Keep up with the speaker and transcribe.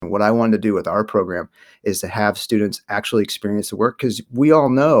what I wanted to do with our program is to have students actually experience the work, because we all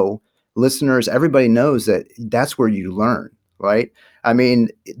know, listeners, everybody knows that that's where you learn, right? I mean,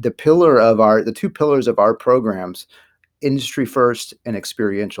 the two pillars of our programs, industry first and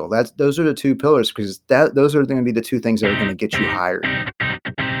experiential. Those are the two pillars, because those are going to be the two things that are going to get you hired.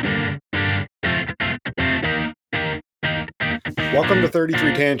 Welcome to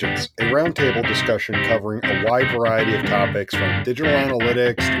 33 Tangents, a roundtable discussion covering a wide variety of topics from digital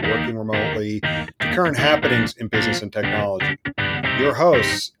analytics to working remotely to current happenings in business and technology. Your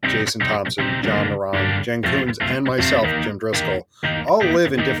hosts, Jason Thompson, John Naran, Jen Coons, and myself, Jim Driscoll, all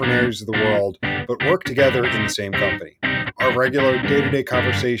live in different areas of the world, but work together in the same company. Our regular day-to-day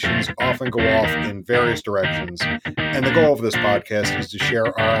conversations often go off in various directions, and the goal of this podcast is to share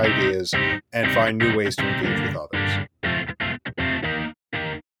our ideas and find new ways to engage with others.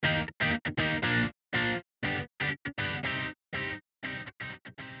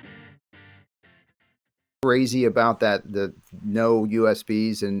 Crazy about that, the no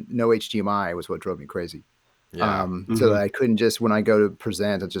USBs and no HDMI was what drove me crazy. Yeah. So that I couldn't just, when I go to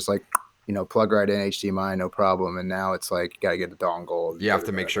present, it's just like, plug right in HDMI, no problem. And now it's like, you got to get a dongle. You have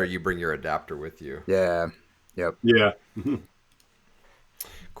to make sure you bring your adapter with you. Yeah. Yep. Yeah.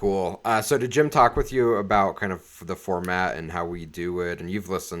 Cool. So did Jim talk with you about kind of the format and how we do it? And you've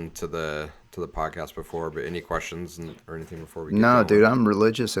listened to the podcast before, but any questions or anything before we get No, going? dude, I'm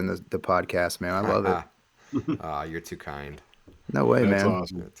religious in the podcast, man. I love it. You're too kind. No way, That's man.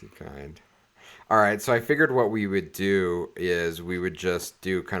 awesome. You're too kind. All right, so I figured what we would do is we would just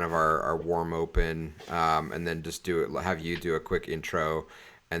do kind of our warm open, and then just have you do a quick intro,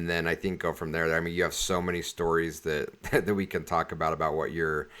 and then I think go from there. I mean, you have so many stories that we can talk about what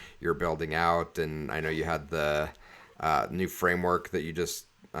you're building out, and I know you had the new framework that you just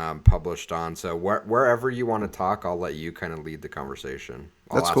published on. So wherever you want to talk, I'll let you kind of lead the conversation.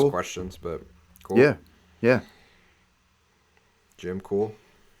 I'll ask questions, but cool. Yeah. Jim, cool.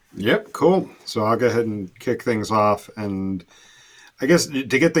 Yep, cool. So I'll go ahead and kick things off. And I guess to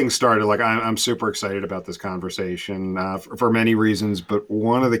get things started, like I'm super excited about this conversation for many reasons. But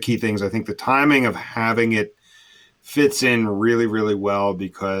one of the key things, I think the timing of having it fits in really, really well,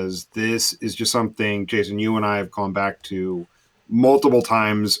 because this is just something, Jason, you and I have gone back to multiple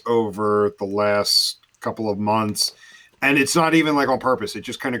times over the last couple of months. And it's not even like on purpose. It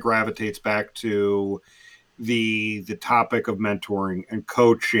just kind of gravitates back to the topic of mentoring and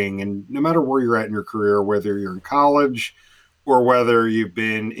coaching. And no matter where you're at in your career, whether you're in college or whether you've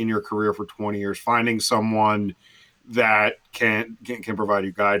been in your career for 20 years, finding someone that can provide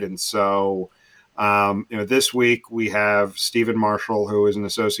you guidance. So, this week we have Stephen Marshall, who is an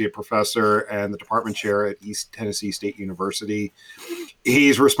associate professor and the department chair at East Tennessee State University.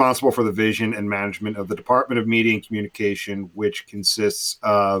 He's responsible for the vision and management of the Department of Media and Communication, which consists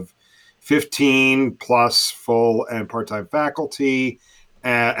of 15 plus full and part-time faculty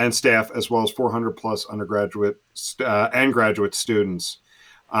and staff, as well as 400 plus undergraduate and graduate students.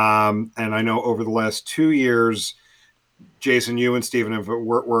 And I know over the last 2 years, Jason, you and Stephen have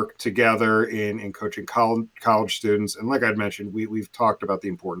worked together in coaching college students. And like I'd mentioned, we've talked about the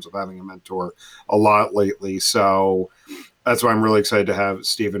importance of having a mentor a lot lately. So that's why I'm really excited to have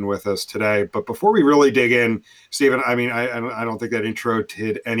Stephen with us today. But before we really dig in, Stephen, I mean, I don't think that intro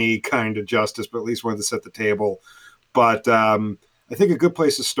did any kind of justice, but at least wanted to set the table. But I think a good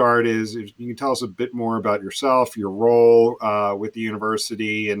place to start is if you can tell us a bit more about yourself, your role with the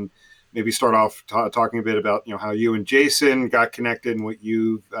university, and maybe start off talking a bit about how you and Jason got connected and what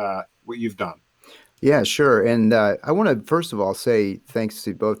you've done. Yeah, sure. And I want to first of all say thanks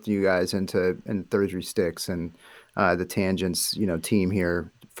to both you guys and 33 Sticks and the Tangents team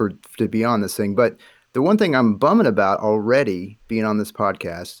here to be on this thing. But the one thing I'm bumming about already being on this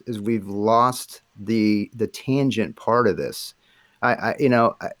podcast is we've lost the tangent part of this.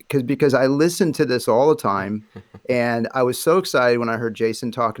 Because I listen to this all the time, and I was so excited when I heard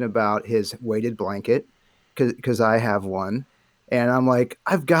Jason talking about his weighted blanket, because I have one, and I'm like,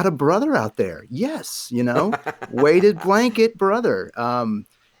 I've got a brother out there. Yes, weighted blanket brother. And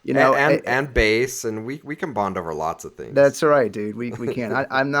base, and we can bond over lots of things. That's right, dude. We can.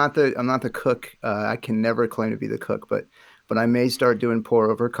 I'm not the cook. I can never claim to be the cook, but I may start doing pour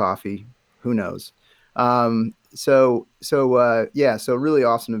over coffee. Who knows? So really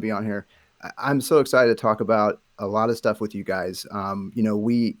awesome to be on here. I'm so excited to talk about a lot of stuff with you guys.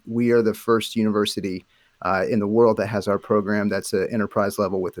 We are the first university in the world that has our program that's an enterprise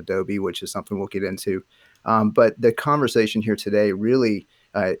level with Adobe, which is something we'll get into. But the conversation here today really,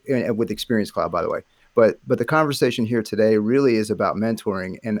 with Experience Cloud, by the way, but the conversation here today really is about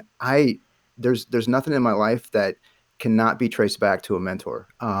mentoring. And there's nothing in my life that cannot be traced back to a mentor.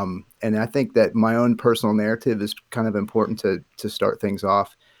 And I think that my own personal narrative is kind of important to start things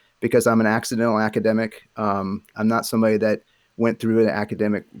off because I'm an accidental academic. I'm not somebody that went through an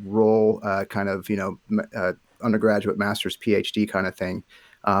academic role, kind of, undergraduate, master's, PhD kind of thing.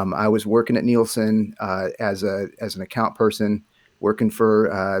 I was working at Nielsen as an account person, working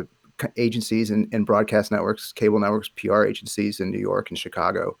for agencies and broadcast networks, cable networks, PR agencies in New York and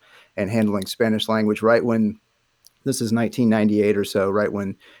Chicago, and handling Spanish language right when this is 1998 or so, right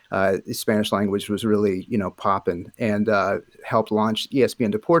when the Spanish language was really, popping, and helped launch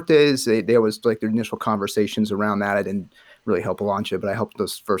ESPN Deportes. There was like the initial conversations around that. I didn't really help launch it, but I helped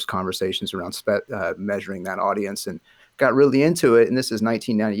those first conversations around measuring that audience and got really into it. And this is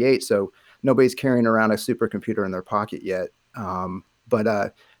 1998, so nobody's carrying around a supercomputer in their pocket yet.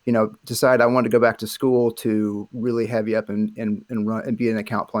 But decided I wanted to go back to school to really heavy up and run and be an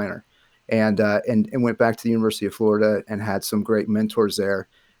account planner, and went back to the University of Florida and had some great mentors there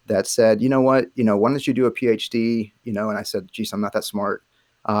that said, you know what, why don't you do a PhD? And I said, geez, I'm not that smart.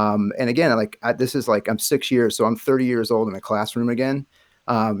 And again, this is like I'm 6 years, so I'm 30 years old in a classroom again.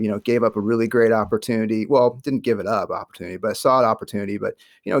 Gave up a really great opportunity. Well, didn't give it up opportunity, but I saw an opportunity. But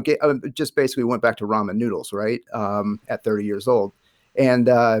just basically went back to ramen noodles, right? At 30 years old, and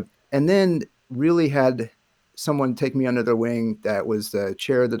then really had someone take me under their wing that was the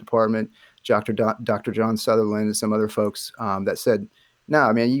chair of the department, Dr. John Sutherland, and some other folks that said, no,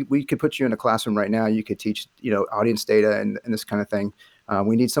 I mean, we could put you in a classroom right now. You could teach, audience data and this kind of thing.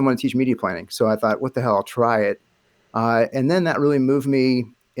 We need someone to teach media planning. So I thought, what the hell, I'll try it. And then that really moved me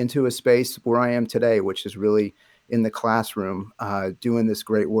into a space where I am today, which is really in the classroom, doing this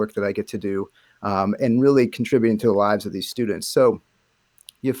great work that I get to do, and really contributing to the lives of these students. So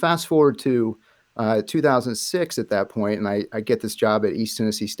you fast forward to 2006 at that point, and I get this job at East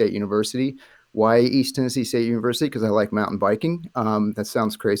Tennessee State University. Why East Tennessee State University? Because I like mountain biking. That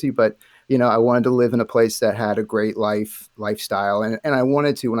sounds crazy, but I wanted to live in a place that had a great lifestyle, and I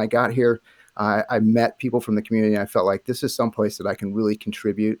wanted to. When I got here, I met people from the community, and I felt like this is some place that I can really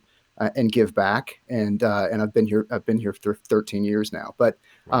contribute and give back. And I've been here. I've been here for 13 years now. But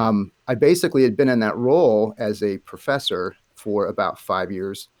Wow. I basically had been in that role as a professor for about 5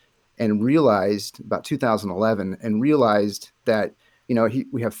 years, and realized about 2011, and realized that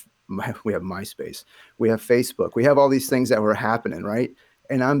we have MySpace, we have Facebook, we have all these things that were happening, right?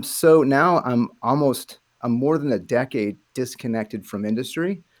 And I'm more than a decade disconnected from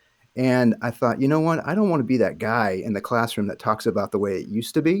industry, and I thought, you know what? I don't want to be that guy in the classroom that talks about the way it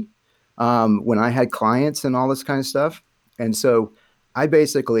used to be, when I had clients and all this kind of stuff. And so I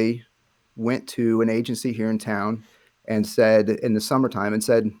basically went to an agency here in town and said, in the summertime, and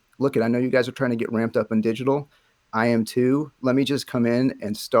said, look, I know you guys are trying to get ramped up in digital. I am too. Let me just come in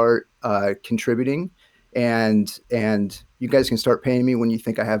and start contributing, and you guys can start paying me when you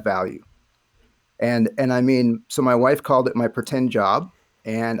think I have value. And I mean, so my wife called it my pretend job,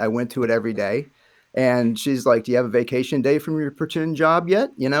 and I went to it every day. And she's like, "Do you have a vacation day from your pretend job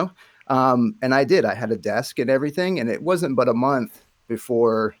yet?" And I did. I had a desk and everything, and it wasn't but a month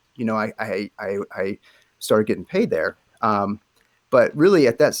before I started getting paid there. But really,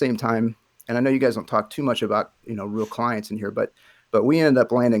 at that same time, and I know you guys don't talk too much about real clients in here, but we ended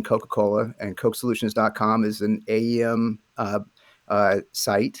up landing Coca-Cola, and CokeSolutions.com is an AEM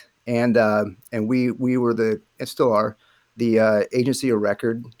site, and we were and still are the agency of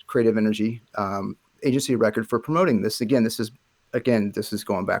record, Creative Energy agency of record for promoting this. This is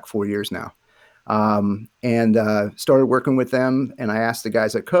going back 4 years now. And started working with them, and I asked the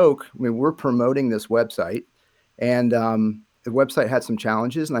guys at Coke, I mean, we're promoting this website, and the website had some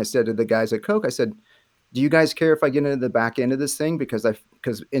challenges, and I said to the guys at Coke, I said, do you guys care if I get into the back end of this thing? Because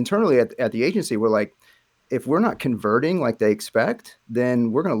internally at the agency, we're like, if we're not converting like they expect,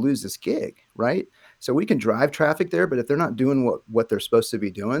 then we're going to lose this gig, right? So we can drive traffic there, but if they're not doing what they're supposed to be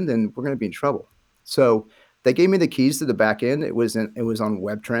doing, then we're going to be in trouble. So they gave me the keys to the back end. It was on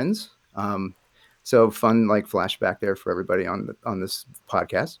Web Trends. So fun, like, flashback there for everybody on this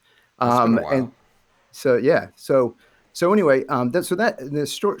podcast. It's been a And while. so yeah, so anyway, that the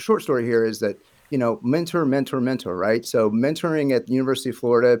short story here is that mentor, right? So mentoring at the University of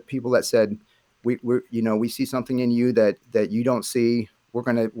Florida, people that said, we see something in you that you don't see. We're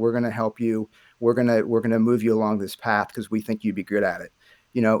gonna help you. We're gonna move you along this path because we think you'd be good at it.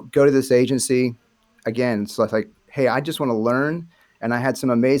 Go to this agency. Again, it's like, hey, I just want to learn, and I had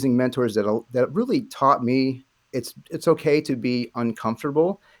some amazing mentors that really taught me it's okay to be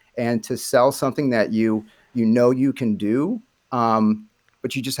uncomfortable and to sell something that you can do,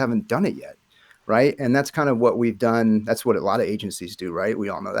 but you just haven't done it yet, right? And that's kind of what we've done. That's what a lot of agencies do, right? We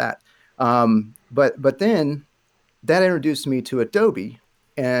all know that. But then that introduced me to Adobe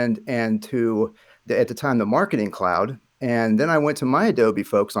and to at the time the Marketing Cloud. And then I went to my Adobe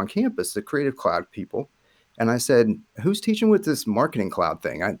folks on campus, the Creative Cloud people, and I said, "Who's teaching with this Marketing Cloud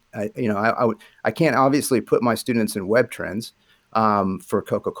thing? I can't obviously put my students in web trends for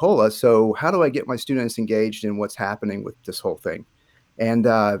Coca-Cola. So how do I get my students engaged in what's happening with this whole thing?" And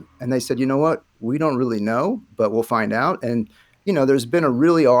they said, "You know what? We don't really know, but we'll find out." And there's been a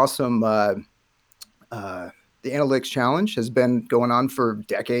really awesome. Uh, the Analytics Challenge has been going on for a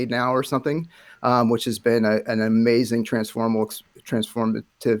decade now or something, which has been an amazing transformative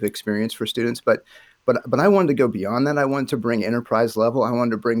experience for students. But I wanted to go beyond that. I wanted to bring enterprise level. I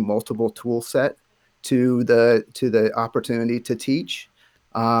wanted to bring multiple tool set to the opportunity to teach.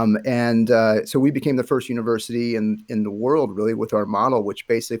 And so we became the first university in the world really with our model, which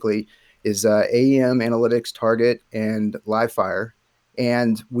basically is AEM, Analytics, Target, and Livefire.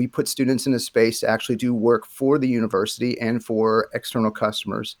 And we put students in a space to actually do work for the university and for external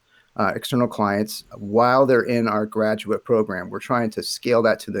customers, external clients while they're in our graduate program. We're trying to scale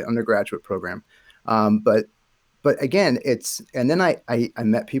that to the undergraduate program. But again, and then I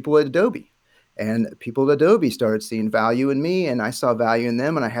met people at Adobe, and people at Adobe started seeing value in me, and I saw value in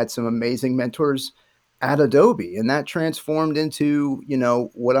them, and I had some amazing mentors at Adobe, and that transformed into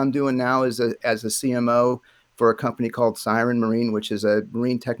what I'm doing now as a CMO for a company called Siren Marine, which is a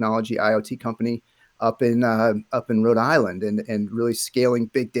marine technology IoT company up in Rhode Island, and really scaling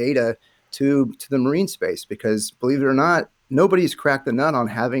big data to the marine space, because believe it or not, nobody's cracked the nut on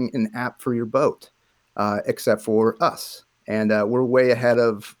having an app for your boat except for us. And we're way ahead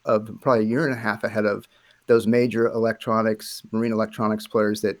of probably a year and a half ahead of those major marine electronics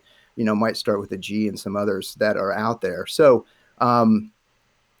players that might start with a G and some others that are out there. So um,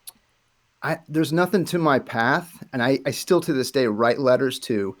 there's nothing to my path, and I still to this day write letters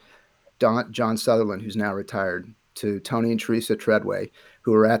to John Sutherland, who's now retired, to Tony and Teresa Treadway,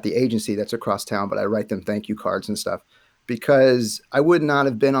 who are at the agency that's across town, but I write them thank you cards and stuff, because I would not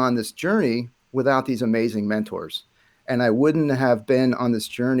have been on this journey without these amazing mentors. And I wouldn't have been on this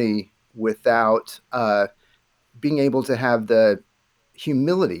journey without being able to have the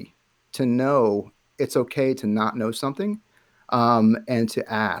humility to know it's okay to not know something, and to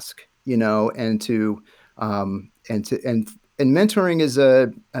ask, and mentoring is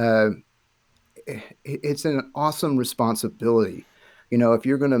it's an awesome responsibility. If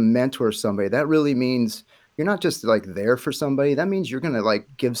you're going to mentor somebody, that really means you're not just like there for somebody. That means you're going to like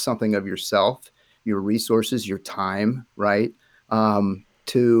give something of yourself, your resources, your time, right?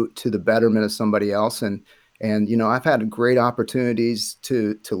 To the betterment of somebody else. And I've had great opportunities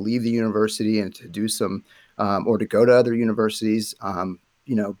to leave the university and to do some or to go to other universities.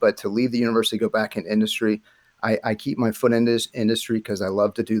 But to leave the university, go back in industry. I keep my foot in this industry because I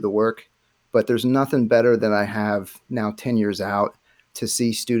love to do the work, but there's nothing better than I have now 10 years out to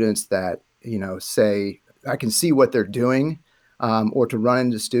see students that, say, I can see what they're doing, or to run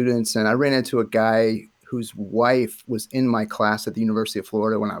into students. And I ran into a guy whose wife was in my class at the University of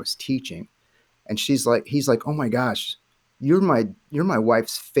Florida when I was teaching. And he's like, "Oh my gosh, you're my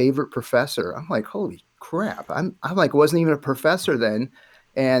wife's favorite professor." I'm like, "Holy crap." I'm like, wasn't even a professor then.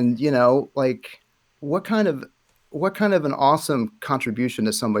 And, like, what kind of an awesome contribution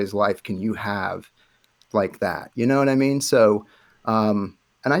to somebody's life can you have like that? You know what I mean? So, and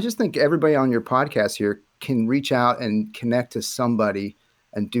I just think everybody on your podcast here can reach out and connect to somebody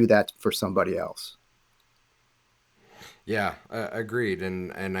and do that for somebody else. Yeah, agreed,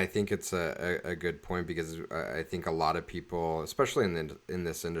 and I think it's a good point because I think a lot of people, especially in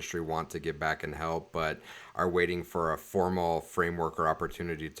this industry, want to give back and help, but are waiting for a formal framework or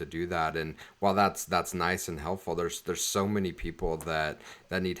opportunity to do that. And while that's nice and helpful, there's so many people that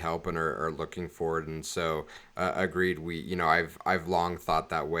need help and are looking for it. And so, agreed. I've long thought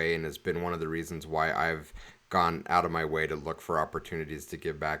that way, and it's been one of the reasons why I've gone out of my way to look for opportunities to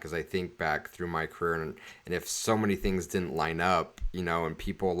give back, because I think back through my career, and if so many things didn't line up, and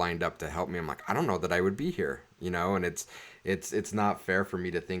people lined up to help me, I'm like, I don't know that I would be here, and it's not fair for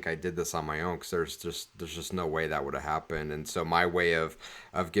me to think I did this on my own, because there's just no way that would have happened. And so my way of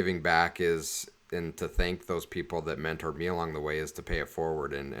giving back is, and to thank those people that mentored me along the way, is to pay it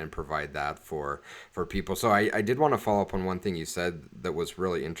forward and provide that for people. So I did want to follow up on one thing you said that was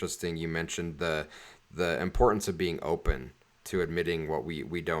really interesting. You mentioned the importance of being open to admitting what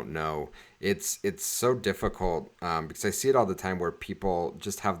we don't know. It's so difficult, because I see it all the time where people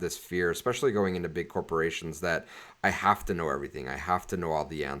just have this fear, especially going into big corporations, that I have to know everything. I have to know all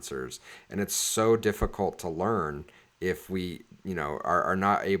the answers. And it's so difficult to learn if we are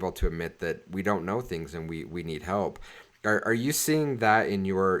not able to admit that we don't know things and we need help. Are you seeing that in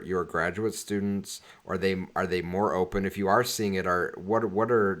your graduate students? Are they more open? If you are seeing it, are what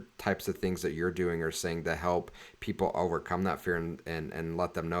are types of things that you're doing or saying to help people overcome that fear and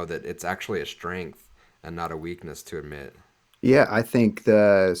let them know that it's actually a strength and not a weakness to admit? Yeah, I think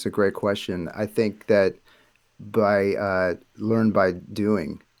it's a great question. I think that by learn by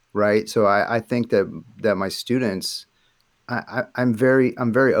doing, right? So I think that my students, I'm very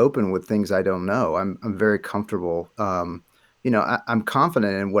open with things I don't know. I'm very comfortable. I'm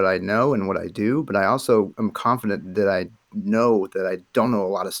confident in what I know and what I do, but I also am confident that I know that I don't know a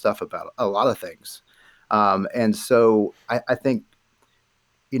lot of stuff about a lot of things. And so I think,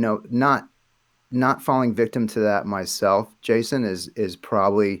 not falling victim to that myself, Jason, is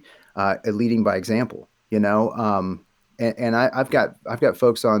probably leading by example. I've got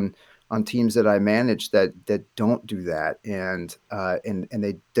folks on teams that I manage that don't do that, and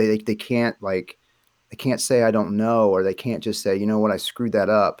they can't they can't say I don't know, or they can't just say, you know what, I screwed that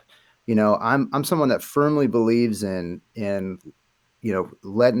up. I'm someone that firmly believes in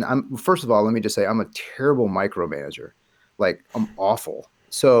letting. I'm First of all, let me just say I'm a terrible micromanager. Like, I'm awful.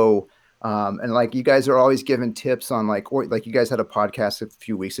 So and like, you guys are always giving tips on like you guys had a podcast a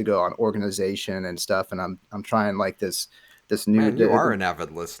few weeks ago on organization and stuff, and I'm trying like this new Man, you are an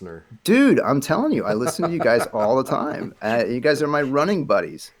avid listener. dude. I'm telling you, I listen to you guys all the time. You guys are my running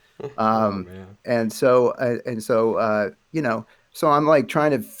buddies. Oh Um, man. so I'm like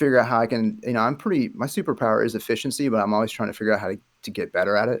trying to figure out how I can, my superpower is efficiency, but I'm always trying to figure out how to get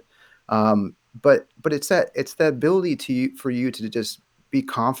better at it. But it's that ability for you to just be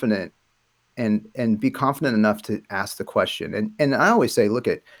confident and be confident enough to ask the question. And I always say, look,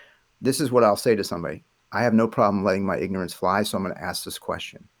 at this is what I'll say to somebody. I have no problem letting my ignorance fly, so I'm going to ask this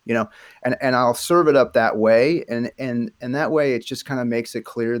question. And I'll serve it up that way, and that way it just kind of makes it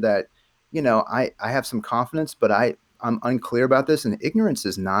clear that, I have some confidence, but I'm unclear about this. And ignorance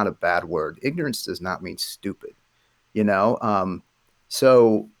is not a bad word. Ignorance does not mean stupid. You know,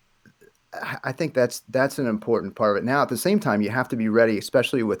 so I think that's an important part of it. Now, at the same time, you have to be ready,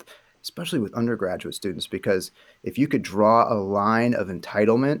 especially with undergraduate students, because if you could draw a line of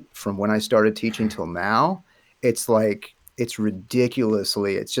entitlement from when I started teaching till now, it's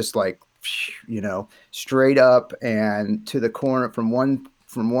ridiculously, it's just like, straight up and to the corner, from one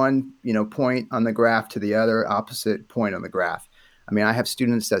point on the graph to the other opposite point on the graph. I mean, I have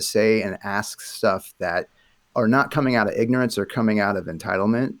students that say and ask stuff that are not coming out of ignorance or coming out of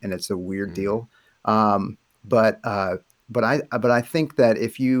entitlement, and it's a weird Mm. deal. Um, but I think that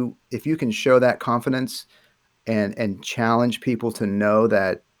if you can show that confidence and challenge people to know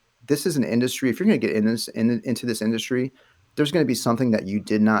that this is an industry, if you're going to get into this industry, there's going to be something that you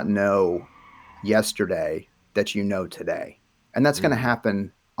did not know yesterday that you know today, and that's going to Mm-hmm.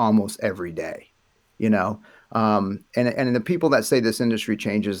 happen almost every day. You know, and the people that say this industry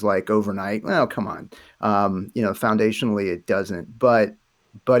changes like overnight, well, come on. Foundationally it doesn't, but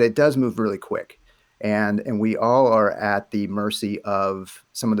it does move really quick, and we all are at the mercy of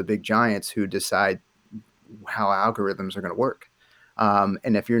some of the big giants who decide how algorithms are going to work.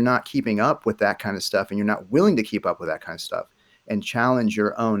 And if you're not keeping up with that kind of stuff, and you're not willing to keep up with that kind of stuff and challenge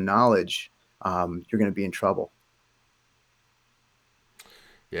your own knowledge, you're going to be in trouble.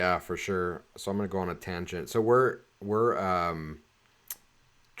 Yeah, for sure. So I'm gonna go on a tangent. So we're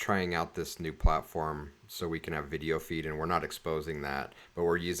trying out this new platform so we can have video feed, and we're not exposing that, but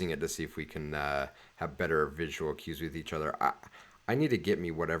we're using it to see if we can have better visual cues with each other. I need to get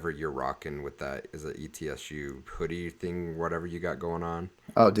me whatever you're rocking with that. Is it ETSU hoodie thing, whatever you got going on?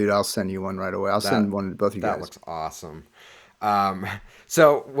 Oh, dude, I'll send you one right away. I'll send That one to both of you that guys. looks awesome. Um,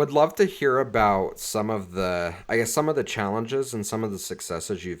 so would love to hear about some of the, I guess, some of the challenges and some of the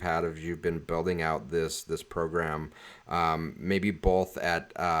successes you've had as you've been building out this program, maybe both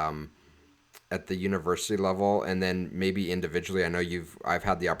at the university level and then maybe individually. I know I've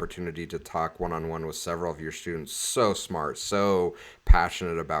had the opportunity to talk one on one with several of your students. So smart, so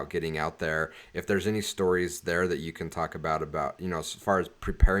passionate about getting out there. If there's any stories there that you can talk about, as far as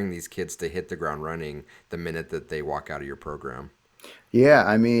preparing these kids to hit the ground running the minute that they walk out of your program. Yeah,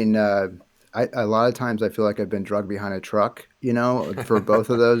 I mean, a lot of times I feel like I've been drugged behind a truck, for both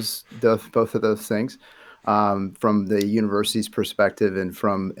of those things, from the university's perspective and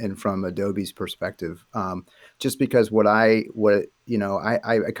from Adobe's perspective. Just because I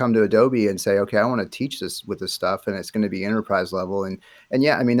come to Adobe and say, okay, I want to teach this with this stuff, and it's going to be enterprise level, and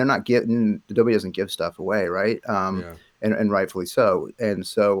yeah, I mean, they're not getting Adobe doesn't give stuff away, right? Yeah. And rightfully so. And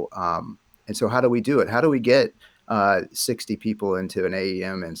so how do we do it? How do we get 60 people into an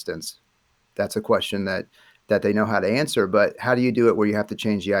AEM instance? That's a question that they know how to answer. But how do you do it where you have to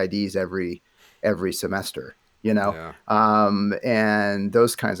change the IDs every semester? Yeah. and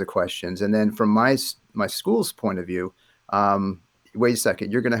those kinds of questions. And then from my school's point of view, um, wait a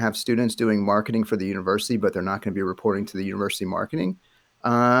second, you're going to have students doing marketing for the university, but they're not going to be reporting to the university marketing.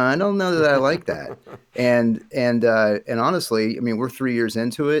 I don't know that I like that. And honestly, I mean, we're 3 years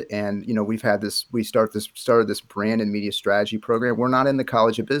into it, and we started this brand and media strategy program. We're not in the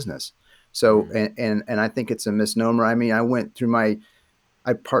College of Business, so Mm. and I think it's a misnomer. I mean,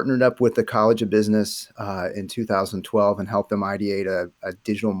 I partnered up with the College of Business in 2012 and helped them ideate a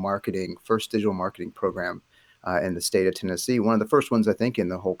first digital marketing program in the state of Tennessee. One of the first ones, I think, in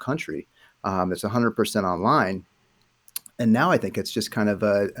the whole country. It's 100% online. And now I think it's just kind of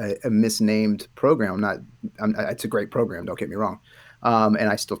a misnamed program. It's a great program. Don't get me wrong, and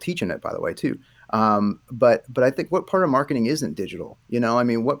I still teach in it, by the way, too. But I think what part of marketing isn't digital? I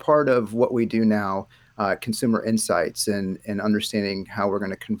mean, what part of what we do now, consumer insights and understanding how we're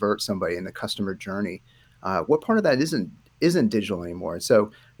going to convert somebody in the customer journey, what part of that isn't digital anymore? So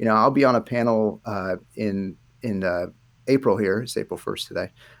I'll be on a panel in April here. It's April 1st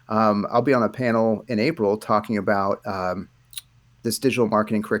today. I'll be on a panel in April talking about this digital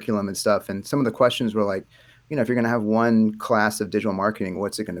marketing curriculum and stuff. And some of the questions were like, if you're going to have one class of digital marketing,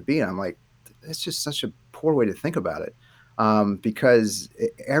 what's it going to be? And I'm like, that's just such a poor way to think about it. Because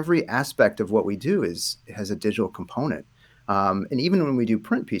every aspect of what we do has a digital component. And even when we do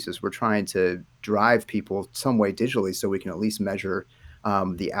print pieces, we're trying to drive people some way digitally so we can at least measure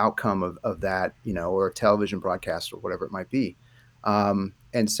the outcome of that, or a television broadcast or whatever it might be.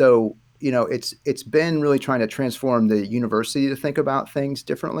 And so it's been really trying to transform the university to think about things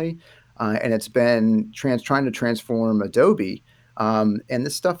differently, and it's been trying to transform Adobe. And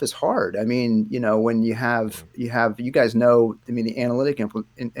this stuff is hard. I mean, when Yeah. you guys know, I mean, the analytic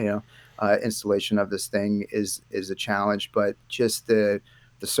installation of this thing is a challenge, but just the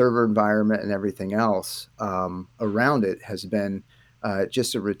server environment and everything else around it has been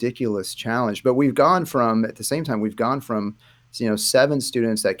just a ridiculous challenge. But at the same time, we've gone from 7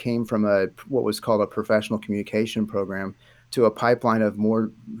 students that came from what was called a professional communication program to a pipeline of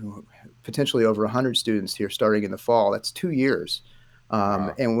more, potentially over 100 students here starting in the fall. That's 2 years.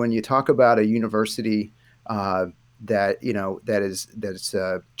 Wow. And when you talk about a university that's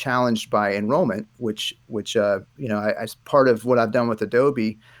challenged by enrollment, which as part of what I've done with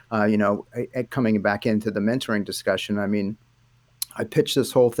Adobe, coming back into the mentoring discussion, I mean, I pitched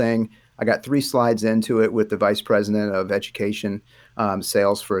this whole thing. I got 3 slides into it with the vice president of education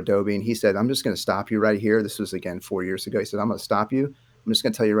sales for Adobe, and he said, "I'm just going to stop you right here." This was again 4 years ago. He said, "I'm going to stop you. I'm just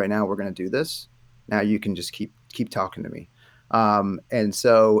going to tell you right now, we're going to do this. Now you can just keep talking to me." And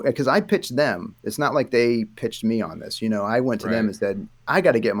so, because I pitched them, it's not like they pitched me on this. I went to them Right. and said, "I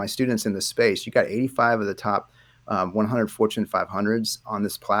got to get my students in this space. You got 85 of the top 100 Fortune 500s on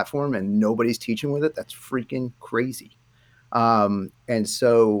this platform, and nobody's teaching with it. That's freaking crazy." And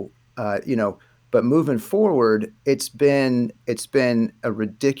so, but moving forward, it's been a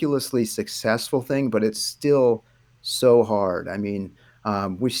ridiculously successful thing, but it's still so hard. I mean,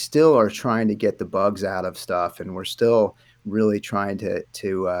 we still are trying to get the bugs out of stuff, and we're still really trying to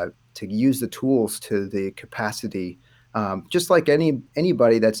use the tools to the capacity, just like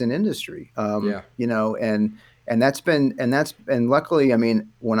anybody that's in industry. Yeah. And luckily, I mean,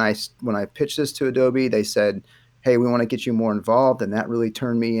 when I pitched this to Adobe, they said, "Hey, we want to get you more involved." And that really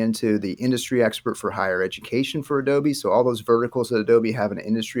turned me into the industry expert for higher education for Adobe. So all those verticals at Adobe have an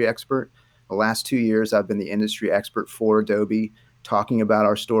industry expert. The last 2 years, I've been the industry expert for Adobe, talking about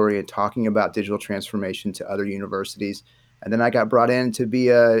our story and talking about digital transformation to other universities. And then I got brought in to be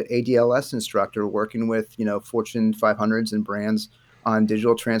a ADLS instructor, working with Fortune 500s and brands on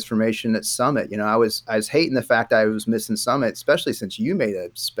digital transformation at Summit. I was hating the fact I was missing Summit, especially since you made a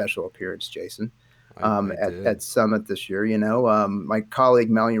special appearance, Jason, I at did. Summit this year. My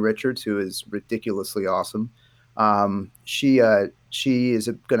colleague Melanie Richards, who is ridiculously awesome, she is she's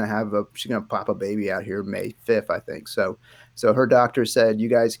gonna pop a baby out here May 5th, I think. So her doctor said, "You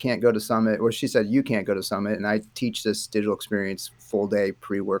guys can't go to Summit," or she said, "You can't go to Summit." And I teach this digital experience full day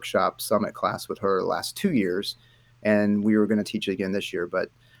pre-workshop Summit class with her the last 2 years, and we were going to teach it again this year.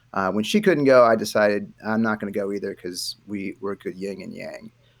 But when she couldn't go, I decided I'm not going to go either, because we're a good yin and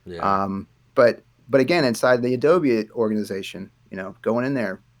yang. Yeah. Um, but again, inside the Adobe organization, going in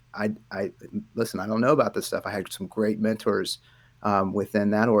there, I listen. I don't know about this stuff. I had some great mentors within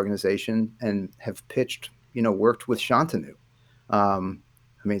that organization, and have worked with Shantanu.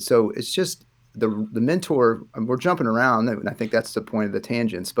 I mean, so it's just the mentor. We're jumping around, and I think that's the point of the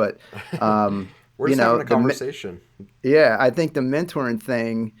tangents. But um, We're just having a the conversation. yeah, I think the mentoring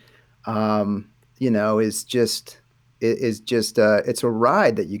thing, is just it's a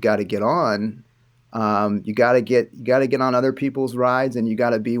ride that you got to get on, You got to get on other people's rides, and you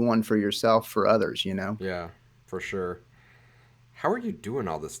got to be one for yourself for others. You know. Yeah, for sure. How are you doing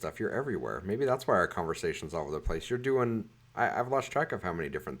all this stuff? You're everywhere. Maybe that's why our conversation's all over the place. You're doing. I've lost track of how many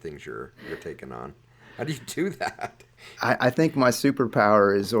different things you're taking on. How do you do that? I think my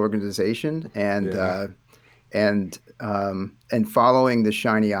superpower is organization Yeah. and following the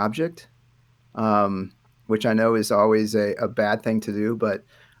shiny object, um, which I know is always a bad thing to do, but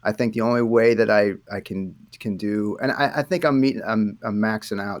I think the only way that I can do, and I think I'm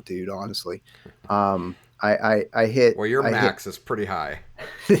maxing out, dude. Honestly, Well, your I hit max is pretty high.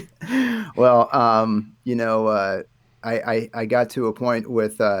 well, I got to a point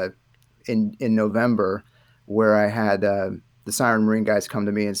with in November where I had the Siren Marine guys come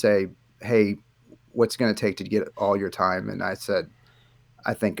to me and say, "Hey, what's going to take to get all your time?" And I said,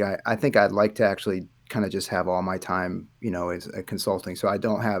 I think I'd like to actually kind of just have all my time, as a consulting, so I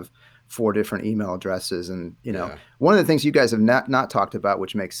don't have four different email addresses. And Yeah. one of the things you guys have not talked about,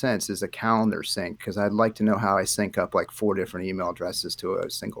 which makes sense, is a calendar sync, because I'd like to know how I sync up like four different email addresses to a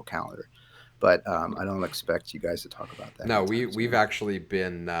single calendar. But I don't expect you guys to talk about that No, anytime we've soon. actually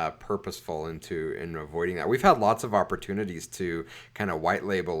been purposeful in avoiding that. We've had lots of opportunities to kind of white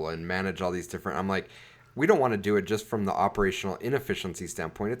label and manage all these different. I'm like, we don't want to do it just from the operational inefficiency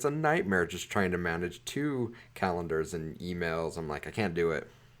standpoint. It's a nightmare just trying to manage two calendars and emails. I'm like, I can't do it.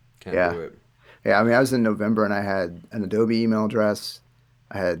 Can't Yeah. do it. Yeah, I mean, I was in November and I had an Adobe email address,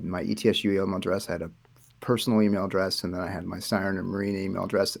 I had my ETSU email address, I had a personal email address, and then I had my Siren and Marine email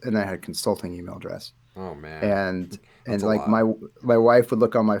address, and then I had a consulting email address. Oh man, And that's and a like lot. my wife would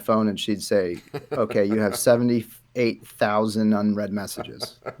look on my phone and she'd say, "Okay, you have 78,000 unread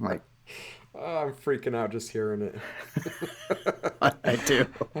messages." I'm like, Oh, I'm freaking out just hearing it. I do.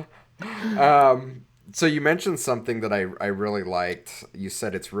 So you mentioned something that I really liked. You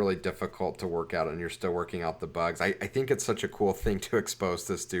said it's really difficult to work out and you're still working out the bugs. I think it's such a cool thing to expose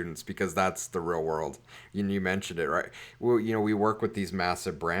to students because that's the real world. You mentioned it, right? Well, we work with these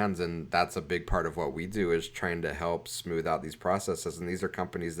massive brands and that's a big part of what we do is trying to help smooth out these processes. And these are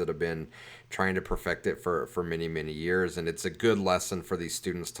companies that have been trying to perfect it for many, many years. And it's a good lesson for these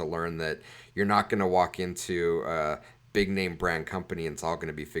students to learn that you're not going to walk into a big name brand company and it's all going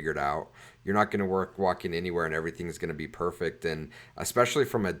to be figured out. You're not going to walk in anywhere and everything's going to be perfect. And especially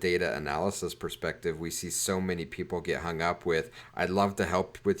from a data analysis perspective, we see so many people get hung up with, I'd love to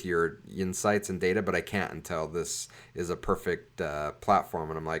help with your insights and data, but I can't until this is a perfect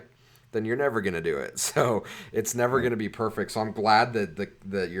platform. And I'm like, then you're never going to do it. So it's never Right. going to be perfect. So I'm glad that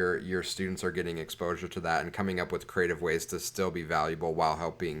that your students are getting exposure to that and coming up with creative ways to still be valuable while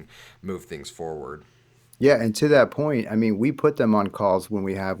helping move things forward. Yeah, and to that point, I mean, we put them on calls when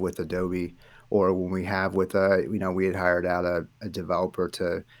we have with Adobe, or when we have with we had hired out a developer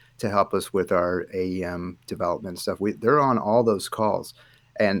to help us with our AEM development stuff. They're on all those calls,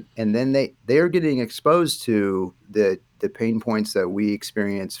 and then they're getting exposed to the pain points that we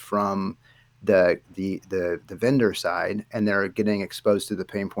experience from the vendor side, and they're getting exposed to the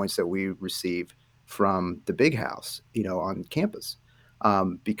pain points that we receive from the big house, on campus,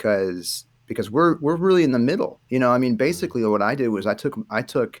 because we're really in the middle. I mean, Mm-hmm. basically what I did was I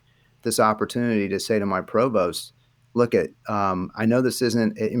took this opportunity to say to my provost, look at, I know this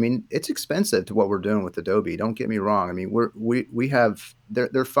isn't, I mean, it's expensive to what we're doing with Adobe. Don't get me wrong. I mean, we have,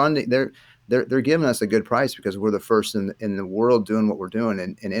 they're funding, they're giving us a good price because we're the first in the world doing what we're doing.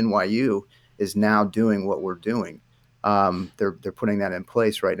 And NYU is now doing what we're doing. They're putting that in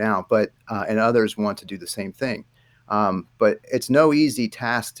place right now, but, and others want to do the same thing. But it's no easy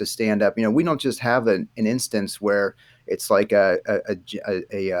task to stand up. We don't just have an instance where it's like a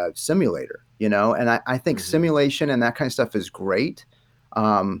simulator, and I think Mm-hmm. simulation and that kind of stuff is great.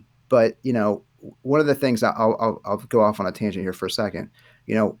 But, one of the things I'll go off on a tangent here for a second.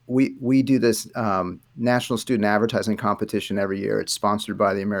 We do this National Student Advertising Competition every year. It's sponsored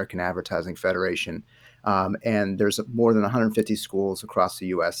by the American Advertising Federation. And there's more than 150 schools across the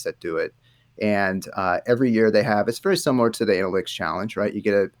U.S. that do it. And every year it's very similar to the analytics challenge, right? You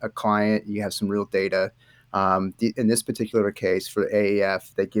get a client, you have some real data. In this particular case for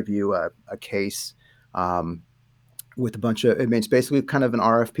AAF, they give you a case, um, with a bunch of, I mean, it's basically kind of an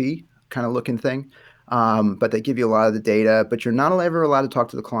RFP kind of looking thing. But they give you a lot of the data, but you're not ever allowed to talk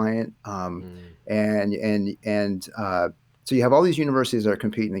to the client. And so you have all these universities that are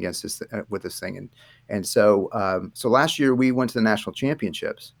competing against this with this thing. And so last year we went to the national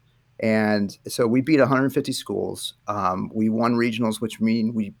championships. And so we beat 150 schools. We won regionals, which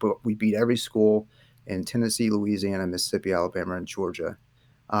mean we beat every school in Tennessee, Louisiana, Mississippi, Alabama, and Georgia,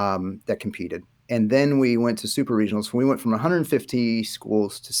 that competed. And then we went to super regionals. We went from 150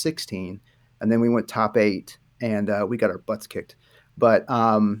 schools to 16, and then we went top eight, and we got our butts kicked. But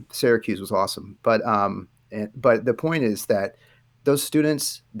Syracuse was awesome. But the point is that those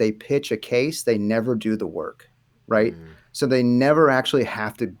students, they pitch a case, they never do the work, right? Mm, So they never actually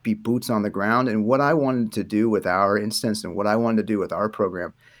have to be boots on the ground. And what I wanted to do with our instance and what I wanted to do with our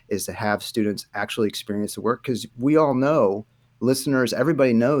program is to have students actually experience the work, because we all know, listeners,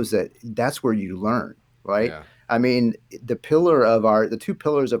 everybody knows that that's where you learn, right? yeah. I mean, the two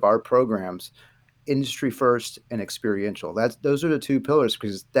pillars of our programs, industry first and experiential. Those are the two pillars,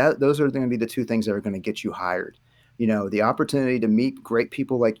 because those are going to be the two things that are going to get you hired. The opportunity to meet great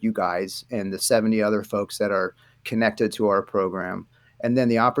people like you guys and the 70 other folks that are connected to our program, and then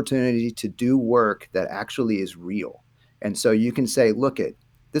the opportunity to do work that actually is real. And so you can say, look,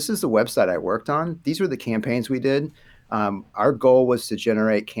 this is the website I worked on. These were the campaigns we did. Our goal was to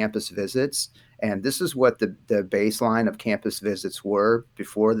generate campus visits, and this is what the baseline of campus visits were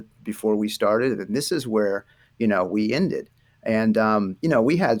before we started, and this is where we ended. And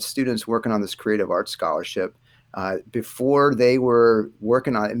we had students working on this creative arts scholarship before they were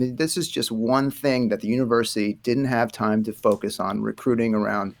working on it. I mean, this is just one thing that the university didn't have time to focus on, recruiting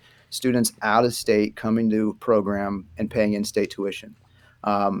around students out of state coming to a program and paying in-state tuition.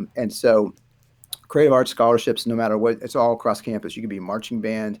 And so creative arts scholarships, no matter what, it's all across campus. You could be marching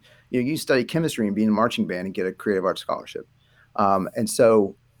band. You study chemistry and be in a marching band and get a creative arts scholarship. And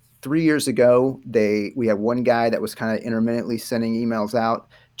so 3 years ago, we had one guy that was kind of intermittently sending emails out,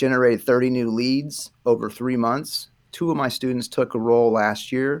 generated 30 new leads over 3 months. Two of my students took a role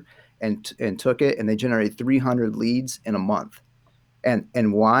last year and took it, and they generated 300 leads in a month.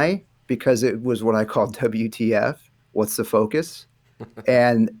 And why? Because it was what I call WTF. What's the focus?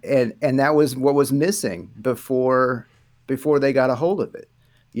 And that was what was missing before they got a hold of it,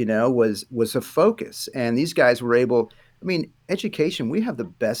 was a focus. And these guys were able, I mean, education, we have the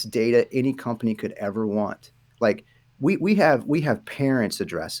best data any company could ever want. Like, we have parents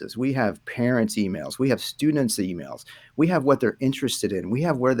addresses, we have parents emails, we have students emails, we have what they're interested in, we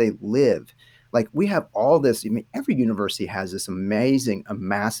have where they live. Like, we have all this. I mean, every university has this amazing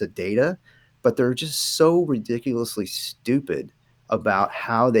amass of data, but they're just so ridiculously stupid about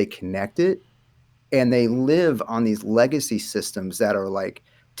how they connect it. And they live on these legacy systems that are like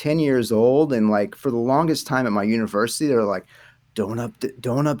 10 years old. And like, for the longest time at my university, they're like, don't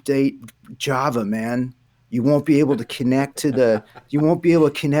update Java, man. You won't be able to connect to if you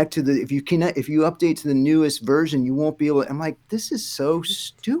update to the newest version, you won't be able to. I'm like, this is so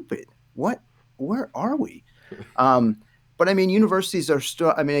stupid. Where are we? Um, but I mean, universities are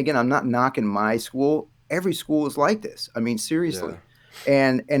still, I mean, again, I'm not knocking my school. Every school is like this. I mean, Yeah. seriously.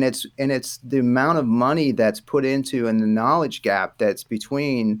 And it's the amount of money that's put into, and the knowledge gap that's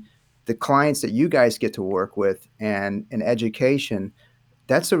between the clients that you guys get to work with and education.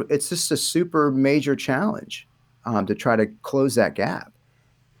 It's just a super major challenge to try to close that gap.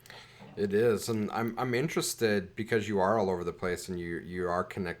 It is, and I'm interested because you are all over the place and you are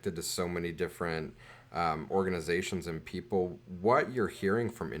connected to so many different organizations and people. What you're hearing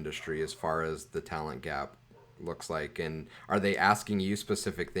from industry as far as the talent gap looks like, and are they asking you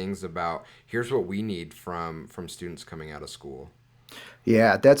specific things about here's what we need from students coming out of school?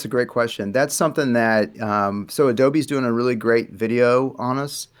 Yeah, that's a great question. That's something that so Adobe's doing a really great video on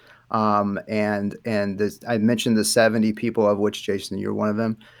us. And I mentioned the 70 people, of which, Jason, you're one of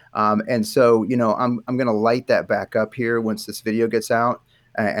them. And so, I'm going to light that back up here once this video gets out,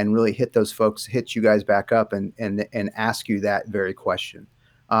 and really hit you guys back up and ask you that very question.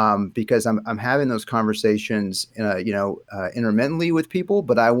 Because I'm having those conversations, intermittently with people,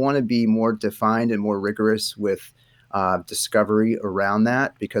 but I want to be more defined and more rigorous with discovery around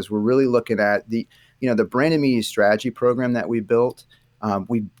that, because we're really looking at the branded media strategy program that we built.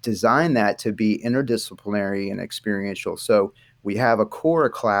 We designed that to be interdisciplinary and experiential. So we have a core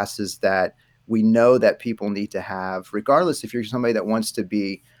of classes that we know that people need to have, regardless if you're somebody that wants to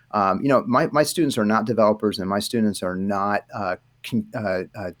be. My students are not developers, and my students are not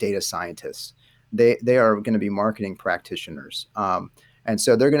data scientists. They are going to be marketing practitioners. And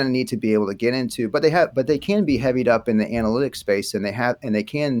so they're going to need to be able to get into, but they can be heavied up in the analytics space, and they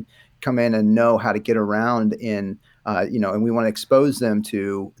can come in and know how to get around and we want to expose them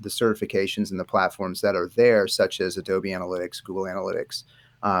to the certifications and the platforms that are there, such as Adobe Analytics, Google Analytics,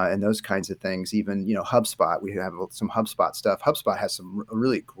 and those kinds of things. Even, HubSpot, we have some HubSpot stuff. HubSpot has some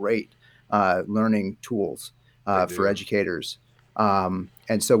really great learning tools They for do. educators. And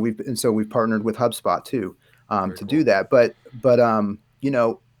so we've partnered with HubSpot too, Very to do cool. that. But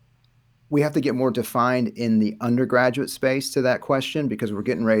we have to get more defined in the undergraduate space to that question, because we're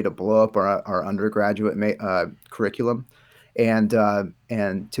getting ready to blow up our undergraduate curriculum. And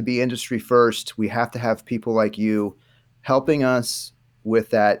to be industry first, we have to have people like you helping us with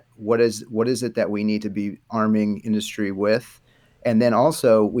that. What is it that we need to be arming industry with? And then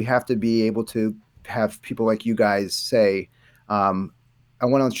also we have to be able to have people like you guys say, um, I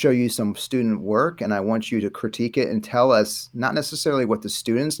want to show you some student work and I want you to critique it and tell us not necessarily what the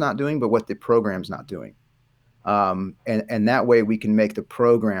student's not doing, but what the program's not doing. And that way we can make the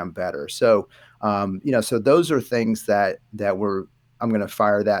program better. So so those are things that we're I'm going to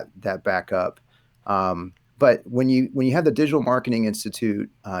fire that back up. But when you have the Digital Marketing Institute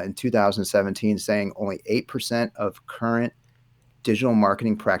in 2017 saying only 8% of current digital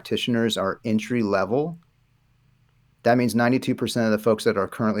marketing practitioners are entry level, that means 92% of the folks that are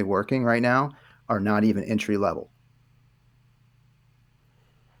currently working right now are not even entry level.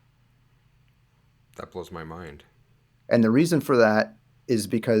 That blows my mind. And the reason for that is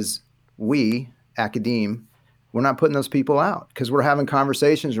because we, academe, we're not putting those people out because we're having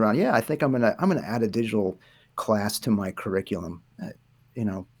conversations around, yeah, I think I'm gonna add a digital class to my curriculum.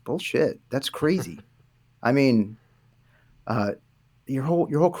 Bullshit. That's crazy. I mean, uh, your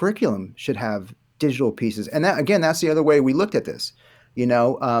whole curriculum should have digital pieces. And that again, that's the other way we looked at this.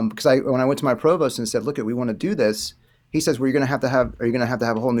 Because I when I went to my provost and said, look, we want to do this, he says, well, are you going to have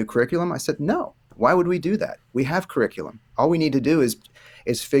a whole new curriculum? I said, no. Why would we do that? We have curriculum. All we need to do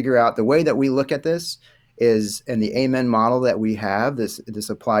is figure out the way that we look at this is in the Amen model that we have, this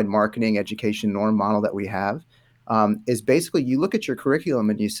applied marketing education norm model that we have, is basically you look at your curriculum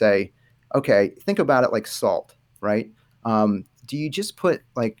and you say, okay, think about it like salt, right? Do you just put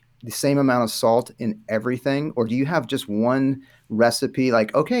like the same amount of salt in everything, or do you have just one recipe?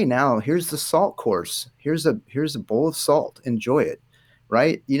 Like, okay, now here's the salt course. Here's a bowl of salt. Enjoy it,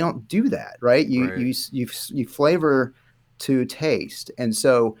 right? You don't do that, right? You Right. you you flavor to taste, and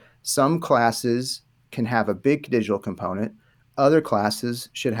so some classes can have a big digital component. Other classes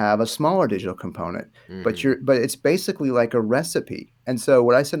should have a smaller digital component, but Mm-hmm. it's basically like a recipe. And so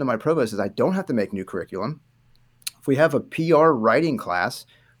what I said to my provost is, I don't have to make new curriculum. If we have a PR writing class,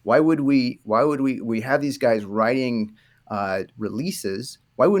 why would we have these guys writing releases?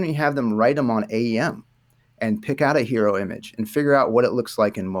 Why wouldn't we have them write them on AEM and pick out a hero image and figure out what it looks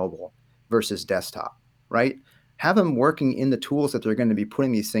like in mobile versus desktop, right? Have them working in the tools that they're going to be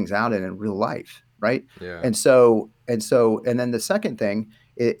putting these things out in real life, right? Yeah. And then the second thing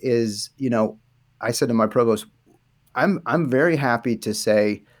is, I said to my provost, I'm very happy to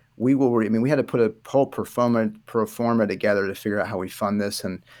say we will. I mean, we had to put a whole pro forma together to figure out how we fund this,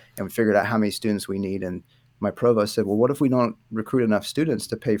 and we figured out how many students we need. And my provost said, "Well, what if we don't recruit enough students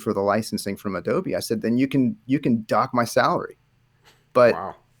to pay for the licensing from Adobe?" I said, "Then you can dock my salary, but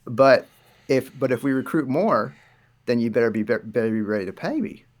Wow. but if we recruit more, then you better be ready to pay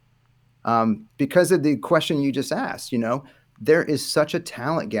me." Because of the question you just asked. There is such a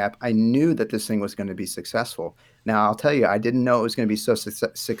talent gap. I knew that this thing was going to be successful. Now, I'll tell you, I didn't know it was going to be so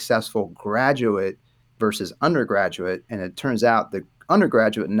successful graduate versus undergraduate. And it turns out the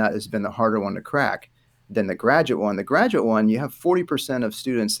undergraduate nut has been the harder one to crack than the graduate one. The graduate one, you have 40% of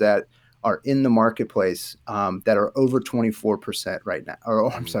students that are in the marketplace that are over 24% right now, or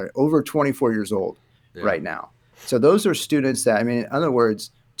I'm Mm-hmm. sorry, over 24 years old Yeah. right now. So those are students that, I mean, in other words,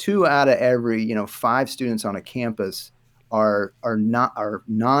 two out of every five students on a campus are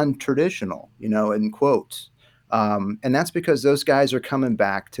non-traditional, in quotes, and that's because those guys are coming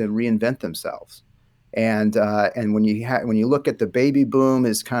back to reinvent themselves. And when you look at the baby boom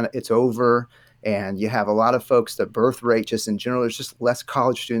is it's over, and you have a lot of folks. The birth rate just in general, there's just less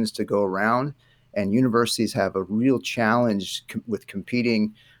college students to go around, and universities have a real challenge with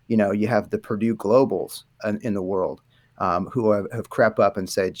competing. You have the Purdue Globals in the world, who have crept up and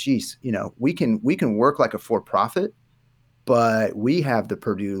said, "Geez, we can work like a for-profit, but we have the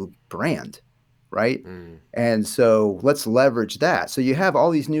Purdue brand, right? Mm. And so let's leverage that." So you have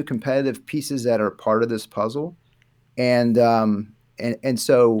all these new competitive pieces that are part of this puzzle, and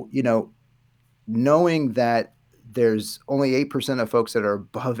so knowing that there's only 8% of folks that are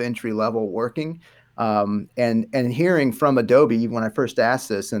above entry level working, and hearing from Adobe when I first asked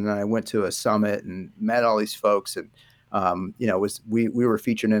this, and then I went to a summit and met all these folks, and was we were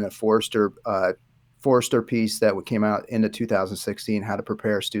featured in a Forrester piece that came out into 2016, how to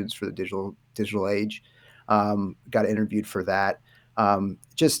prepare students for the digital age. Got interviewed for that.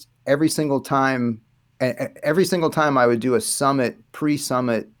 Just every single time I would do a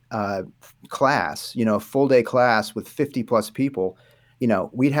pre-summit class, a full day class with 50 plus people,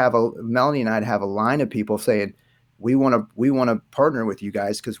 Melanie and I'd have a line of people saying, we want to partner with you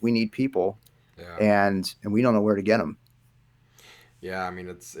guys because we need people, Yeah. and we don't know where to get them. Yeah, I mean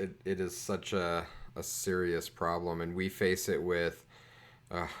it is such a serious problem, and we face it with.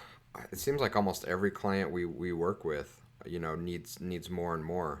 Uh, it seems like almost every client we work with, needs more and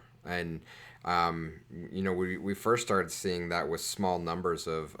more. And we first started seeing that with small numbers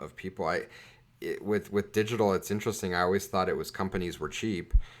of people. With digital, it's interesting. I always thought it was companies were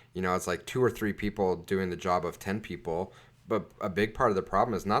cheap. It's like two or three people doing the job of 10 people. But a big part of the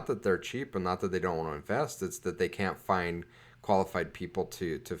problem is not that they're cheap and not that they don't want to invest. It's that they can't find qualified people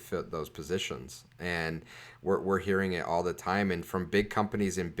to fit those positions. And we're hearing it all the time. And from big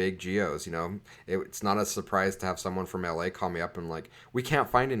companies in big geos, it's not a surprise to have someone from LA call me up and like, we can't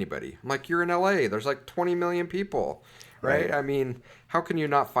find anybody. I'm like, you're in LA. There's like 20 million people, right? Right. I mean, how can you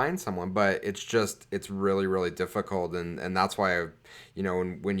not find someone? But it's really, really difficult. And that's why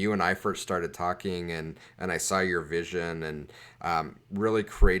when you and I first started talking and I saw your vision and really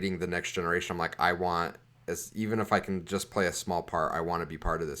creating the next generation, I'm like, I want, as even if I can just play a small part, I want to be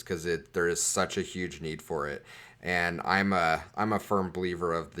part of this because there is such a huge need for it. And I'm a firm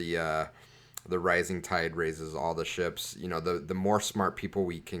believer of the rising tide raises all the ships. The more smart people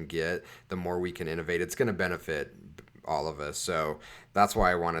we can get, the more we can innovate. It's going to benefit all of us. So that's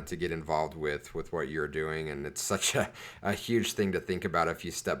why I wanted to get involved with what you're doing. And it's such a huge thing to think about if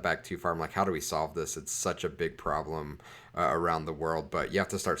you step back too far. I'm like, how do we solve this? It's such a big problem around the world, but you have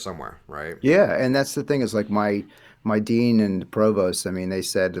to start somewhere, right? Yeah, and that's the thing is like my dean and provost, I mean, they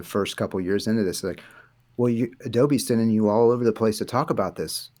said the first couple years into this, like, well, Adobe's sending you all over the place to talk about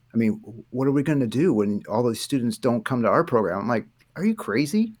this. I mean, what are we going to do when all those students don't come to our program? I'm like, are you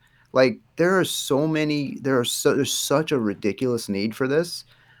crazy? Like, there's such a ridiculous need for this.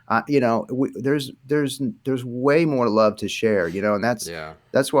 There's way more love to share, and Yeah.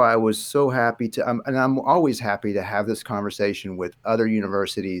 that's why I was so happy and I'm always happy to have this conversation with other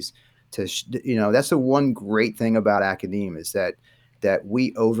universities. That's the one great thing about academia is that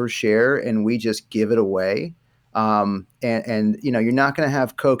we overshare and we just give it away. And you're not going to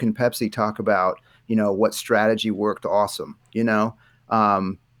have Coke and Pepsi talk about what strategy worked awesome.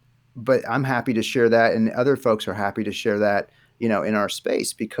 Um, but I'm happy to share that, and other folks are happy to share that, in our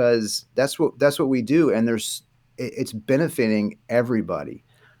space because that's what we do, and it's benefiting everybody.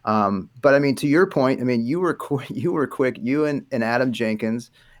 But I mean, to your point, I mean, you were you were quick. You and Adam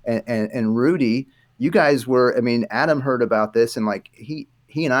Jenkins and Rudy, you guys were. I mean, Adam heard about this, and like he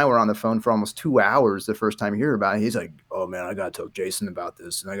and I were on the phone for almost 2 hours the first time he heard about it. He's like, "Oh man, I got to tell Jason about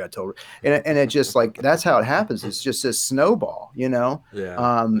this, and I got to tell," and it just like that's how it happens. It's just a snowball. Yeah.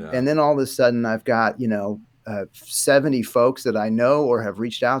 Yeah. And then all of a sudden, I've got 70 folks that I know or have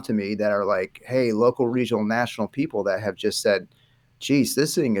reached out to me that are like, "Hey, local, regional, national people that have just said, geez,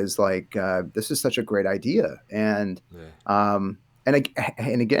 this thing is like this is such a great idea." Yeah. And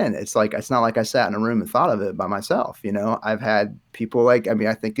again, it's like it's not like I sat in a room and thought of it by myself. I've had people like, I mean,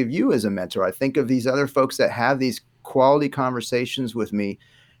 I think of you as a mentor. I think of these other folks that have these quality conversations with me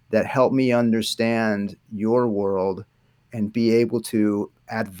that help me understand your world and be able to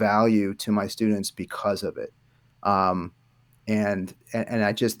add value to my students because of it. Um, and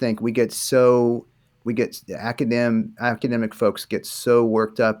I just think the academic folks get so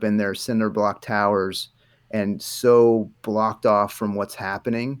worked up in their cinder block towers and so blocked off from what's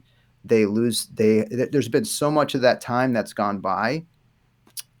happening. There's been so much of that time that's gone by.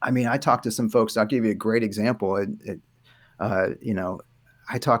 I mean, I talked to some folks. I'll give you a great example. Uh, you know,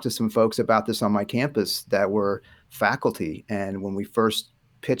 I talked to some folks about this on my campus that were faculty, and when we first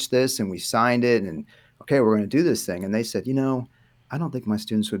pitched this and we signed it, and okay, we're going to do this thing, and they said, I don't think my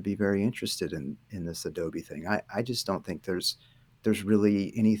students would be very interested in this Adobe thing. I just don't think there's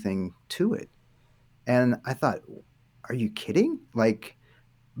really anything to it. And I thought, are you kidding? Like,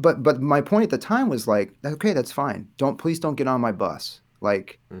 but my point at the time was like, okay, that's fine. Please don't get on my bus.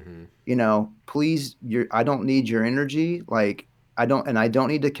 Like, Hmm. please, I don't need your energy. Like, I don't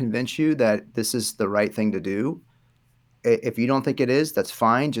need to convince you that this is the right thing to do. If you don't think it is, that's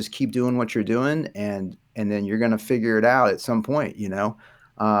fine. Just keep doing what you're doing, and then you're gonna figure it out at some point.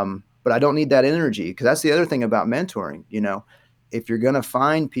 But I don't need that energy because that's the other thing about mentoring. If you're gonna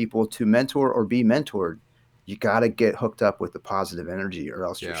find people to mentor or be mentored, you got to get hooked up with the positive energy, or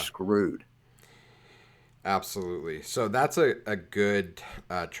else you're Yeah. screwed. Absolutely. So that's a good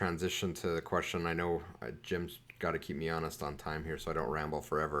transition to the question. I know Jim's got to keep me honest on time here so I don't ramble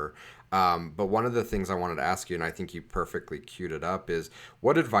forever. But one of the things I wanted to ask you, and I think you perfectly queued it up, is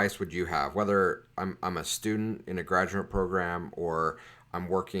what advice would you have, whether I'm a student in a graduate program or I'm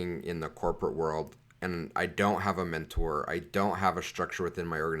working in the corporate world and I don't have a mentor, I don't have a structure within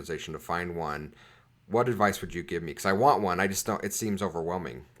my organization to find one. What advice would you give me? Because I want one. I just don't. It seems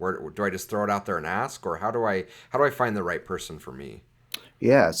overwhelming. Where do I just throw it out there and ask, or how do I find the right person for me?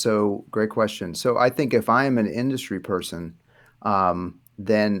 Yeah, so great question. So I think if I am an industry person,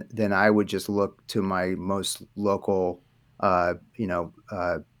 then I would just look to my most local,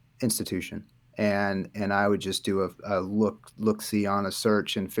 institution, and I would just do a look see on a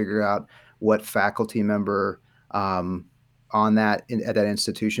search and figure out what faculty member um, on at that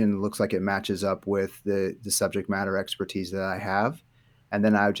institution looks like it matches up with the subject matter expertise that I have, and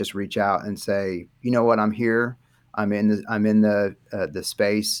then I would just reach out and say, you know what, I'm here. I'm in the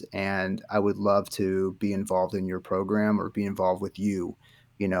space, and I would love to be involved in your program or be involved with you,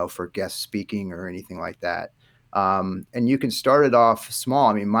 for guest speaking or anything like that. And you can start it off small.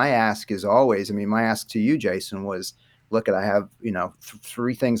 I mean, my ask is always, I mean, my ask to you, Jason, was, look, I have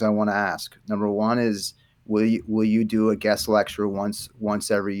three things I want to ask. Number one is, will you do a guest lecture once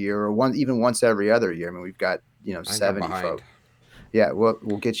every year, or even once every other year? I mean, we've got I think I'm 70 behind. folks. Yeah,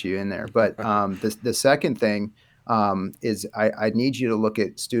 we'll get you in there. But the second thing is I need you to look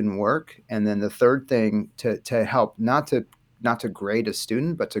at student work, and then the third thing to help not to grade a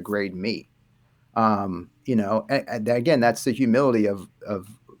student, but to grade me. And again, that's the humility of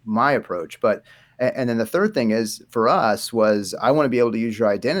my approach. But and then the third thing is for us was I want to be able to use your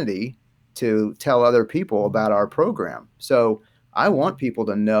identity to tell other people about our program. So I want people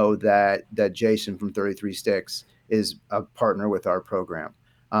to know that Jason from 33 Sticks is a partner with our program,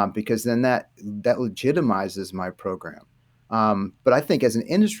 because then that legitimizes my program. But I think as an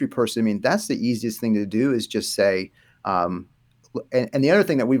industry person, I mean, that's the easiest thing to do is just say, um, and the other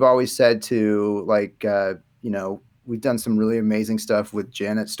thing that we've always said to, like, we've done some really amazing stuff with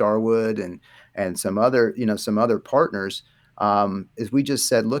Janet Starwood and some other partners, is we just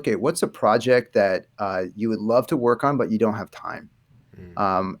said, look, at what's a project that you would love to work on but you don't have time.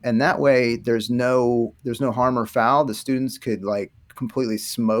 Mm. And that way there's no harm or foul. The students could like completely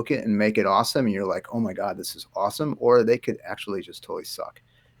smoke it and make it awesome, and you're like, oh my god, this is awesome. Or they could actually just totally suck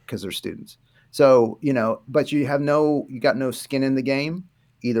because they're students. So but you got no skin in the game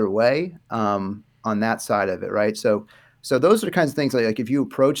either way, on that side of it, right? So those are the kinds of things like if you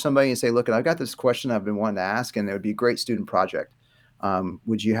approach somebody and say, look, I've got this question I've been wanting to ask, and it would be a great student project.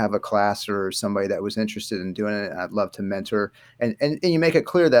 Would you have a class or somebody that was interested in doing it? I'd love to mentor. And you make it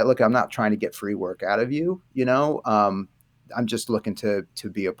clear that, look, I'm not trying to get free work out of you. I'm just looking to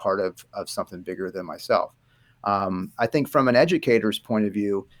be a part of something bigger than myself. I think from an educator's point of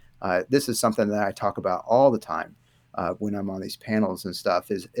view, this is something that I talk about all the time when I'm on these panels and stuff.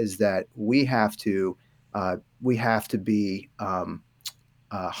 Is that we have to be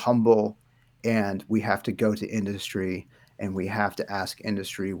humble, and we have to go to industry, and we have to ask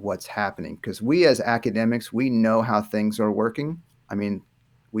industry what's happening, because we as academics, we know how things are working. I mean,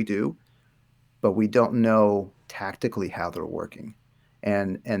 we do, but we don't know tactically how they're working,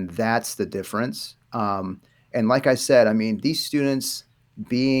 and that's the difference. And like I said, I mean, these students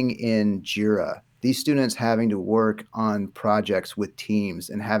being in Jira, these students having to work on projects with teams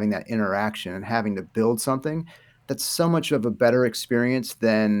and having that interaction and having to build something, that's so much of a better experience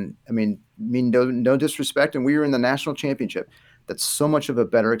than, I mean, no disrespect, and we were in the national championship. That's so much of a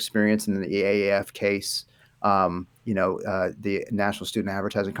better experience in the AAF case. The National Student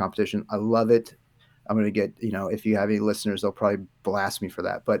Advertising Competition. I love it. I'm going to get, if you have any listeners, they'll probably blast me for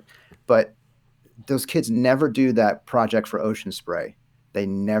that. But those kids never do that project for Ocean Spray. They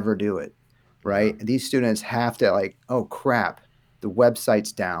never do it, Yeah. right? These students have to, like, oh crap, the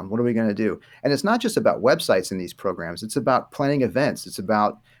website's down. What are we going to do? And it's not just about websites in these programs. It's about planning events. It's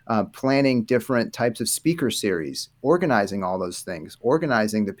about planning different types of speaker series, organizing all those things,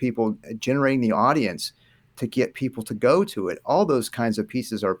 organizing the people, generating the audience to get people to go to it. All those kinds of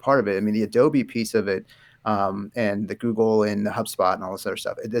pieces are part of it. I mean, the Adobe piece of it, and the Google and the HubSpot and all this other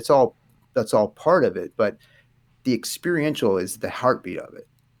stuff. That's all part of it, but the experiential is the heartbeat of it.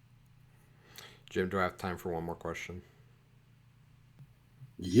 Jim, do I have time for one more question?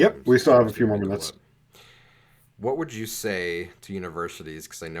 Yep, we still have a Jim's few giving more me the minutes. lip. What would you say to universities?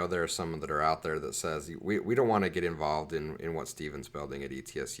 Because I know there are some that are out there that says we don't want to get involved in what Steven's building at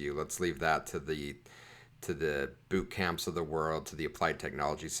ETSU. Let's leave that to the boot camps of the world, to the applied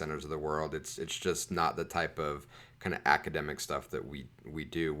technology centers of the world. It's just not the type of kind of academic stuff that we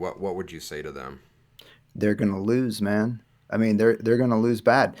do. What would you say to them? They're going to lose, man. I mean, they're going to lose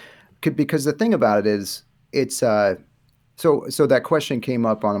bad. Because the thing about it is, it's so that question came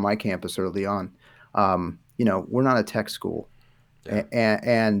up on my campus early on. We're not a tech school. Yeah.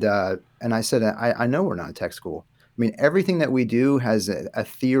 And I said, I know we're not a tech school. I mean, everything that we do has a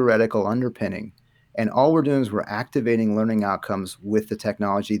theoretical underpinning, and all we're doing is we're activating learning outcomes with the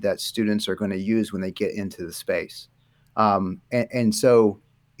technology that students are going to use when they get into the space. And so,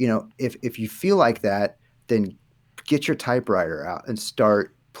 if you feel like that, then get your typewriter out and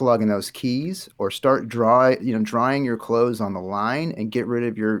start plugging those keys, or start drying your clothes on the line, and get rid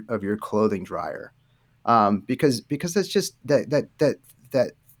of your clothing dryer. Because that's just that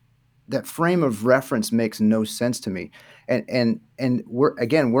that frame of reference makes no sense to me. And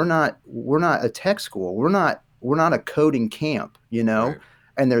we're not a tech school. We're not a coding camp, Right.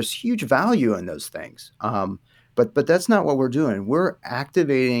 and there's huge value in those things. But that's not what we're doing. We're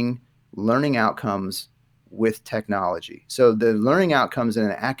activating learning outcomes with technology. So the learning outcomes in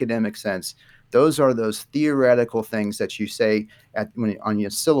an academic sense, those are those theoretical things that you say on your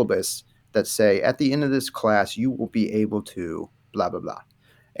syllabus, that say at the end of this class you will be able to blah blah blah.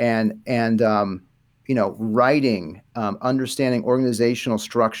 And writing, understanding organizational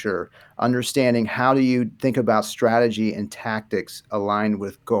structure, understanding how do you think about strategy and tactics aligned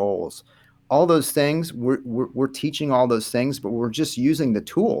with goals. All those things, we're teaching all those things, but we're just using the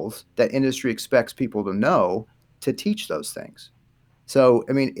tools that industry expects people to know to teach those things. So,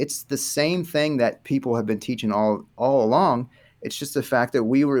 I mean, it's the same thing that people have been teaching all along. It's just the fact that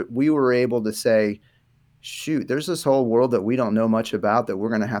we were able to say, shoot, there's this whole world that we don't know much about that we're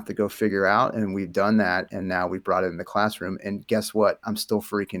going to have to go figure out. And we've done that. And now we've brought it in the classroom. And guess what? I'm still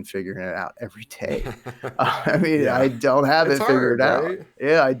freaking figuring it out every day. I mean, I Yeah. don't have It's it figured hard, out. right?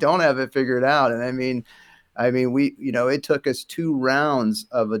 Yeah, I don't have it figured out. And I mean, it took us two rounds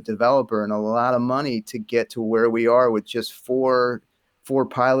of a developer and a lot of money to get to where we are with just four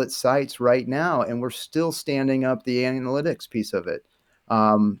pilot sites right now. And we're still standing up the analytics piece of it.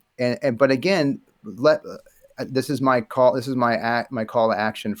 But again, let this is my call. This is my call to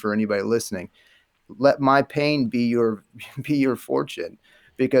action for anybody listening. Let my pain be your be your fortune,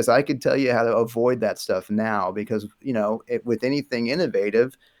 because I can tell you how to avoid that stuff now. Because with anything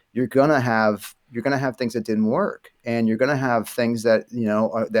innovative, you're gonna have things that didn't work, and you're gonna have things that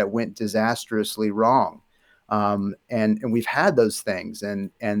that went disastrously wrong. And we've had those things, and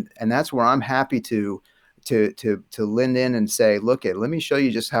that's where I'm happy to lend in and say, look, let me show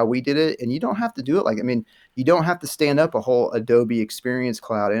you just how we did it. And you don't have to do it like, I mean, you don't have to stand up a whole Adobe Experience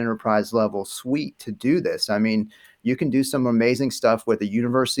Cloud enterprise level suite to do this. I mean, you can do some amazing stuff with a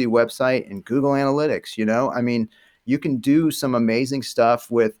university website and Google Analytics. I mean, you can do some amazing stuff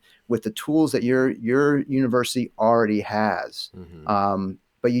with the tools that your university already has. Hmm.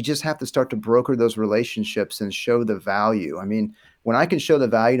 But you just have to start to broker those relationships and show the value. I mean, when I can show the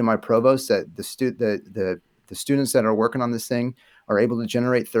value to my provost that the students that are working on this thing are able to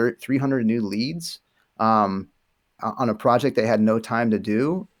generate 300 new leads, um, on a project they had no time to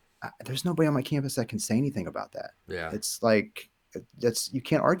do, there's nobody on my campus that can say anything about that. Yeah. It's like, you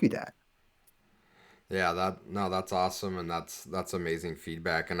can't argue that. Yeah, that's awesome, and that's amazing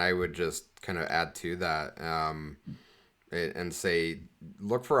feedback. And I would just kind of add to that, and say,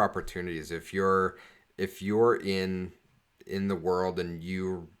 look for opportunities. If you're in the world and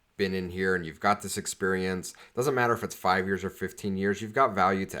you've been in here and you've got this experience, doesn't matter if it's 5 years or 15 years, you've got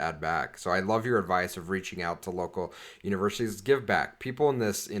value to add back. So I love your advice of reaching out to local universities. Give back. People in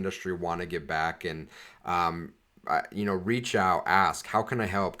this industry want to give back, and reach out, ask, how can I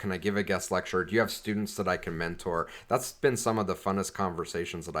help? Can I give a guest lecture? Do you have students that I can mentor? That's been some of the funnest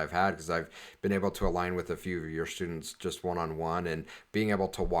conversations that I've had, because I've been able to align with a few of your students just one on one, and being able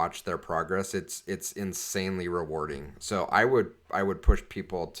to watch their progress. It's insanely rewarding. So I would push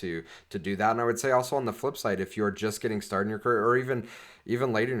people to do that. And I would say also, on the flip side, if you're just getting started in your career, or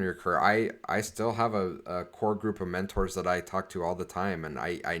even later in your career, I still have a core group of mentors that I talk to all the time, and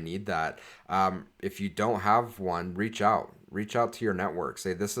I need that. If you don't have one, reach out to your network.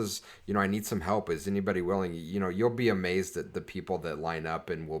 Say, this is, I need some help. Is anybody willing? You'll be amazed at the people that line up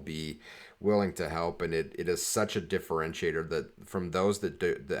and will be willing to help. And it is such a differentiator, that from those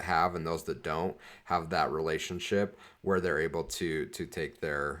that have, and those that don't have that relationship, where they're able to take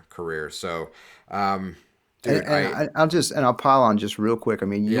their career. So, And, dude, and I'll pile on just real quick. I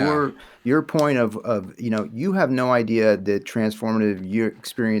mean, yeah. your point of you have no idea the transformative year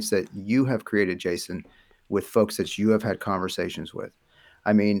experience that you have created, Jason, with folks that you have had conversations with.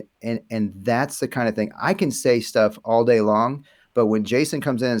 I mean, and that's the kind of thing. I can say stuff all day long, but when Jason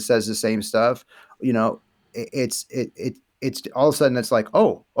comes in and says the same stuff, you know, it's all of a sudden it's like,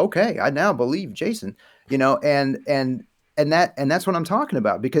 oh, okay, I now believe Jason. And that's what I'm talking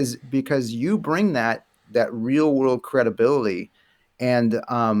about, because you bring that real world credibility. And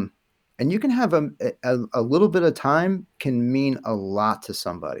um and you can have a little bit of time can mean a lot to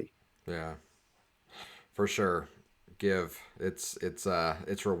somebody. Yeah, for sure. give. It's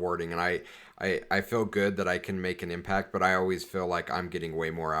rewarding, and I feel good that I can make an impact, but I always feel like I'm getting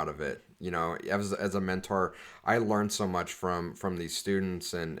way more out of it. As a mentor, I learned so much from these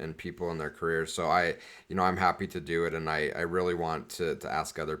students and people in their careers. So I'm happy to do it, and I really want to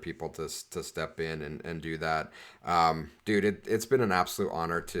ask other people to step in and do that. Dude, it's been an absolute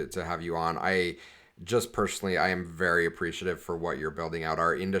honor to have you on. Just personally, I am very appreciative for what you're building out.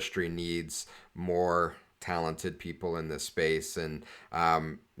 Our industry needs more talented people in this space, and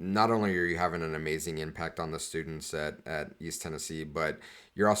not only are you having an amazing impact on the students at East Tennessee, but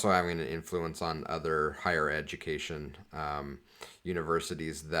you're also having an influence on other higher education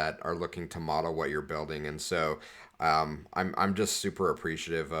universities that are looking to model what you're building. And so I'm just super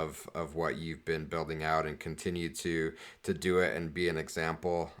appreciative of what you've been building out, and continue to do it and be an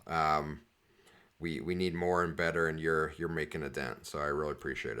example. We need more and better, and you're making a dent. So I really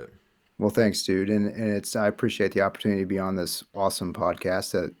appreciate it. Well, thanks, dude. And I appreciate the opportunity to be on this awesome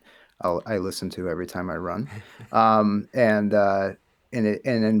podcast that I listen to every time I run. And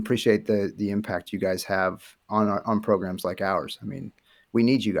appreciate the impact you guys have on programs like ours. I mean, we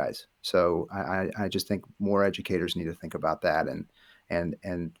need you guys. So I just think more educators need to think about that.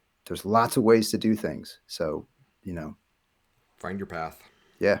 And there's lots of ways to do things. So, Find your path.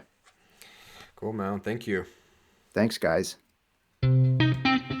 Yeah. Cool, man. Thank you. Thanks, guys.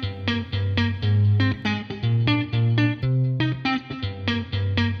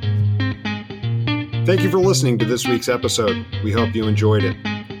 Thank you for listening to this week's episode. We hope you enjoyed it.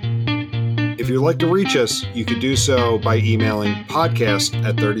 If you'd like to reach us, you could do so by emailing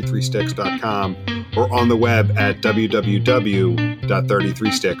podcast@33sticks.com or on the web at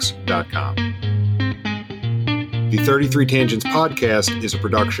www.33sticks.com. The 33 Tangents podcast is a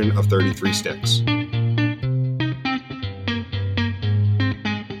production of 33 Sticks.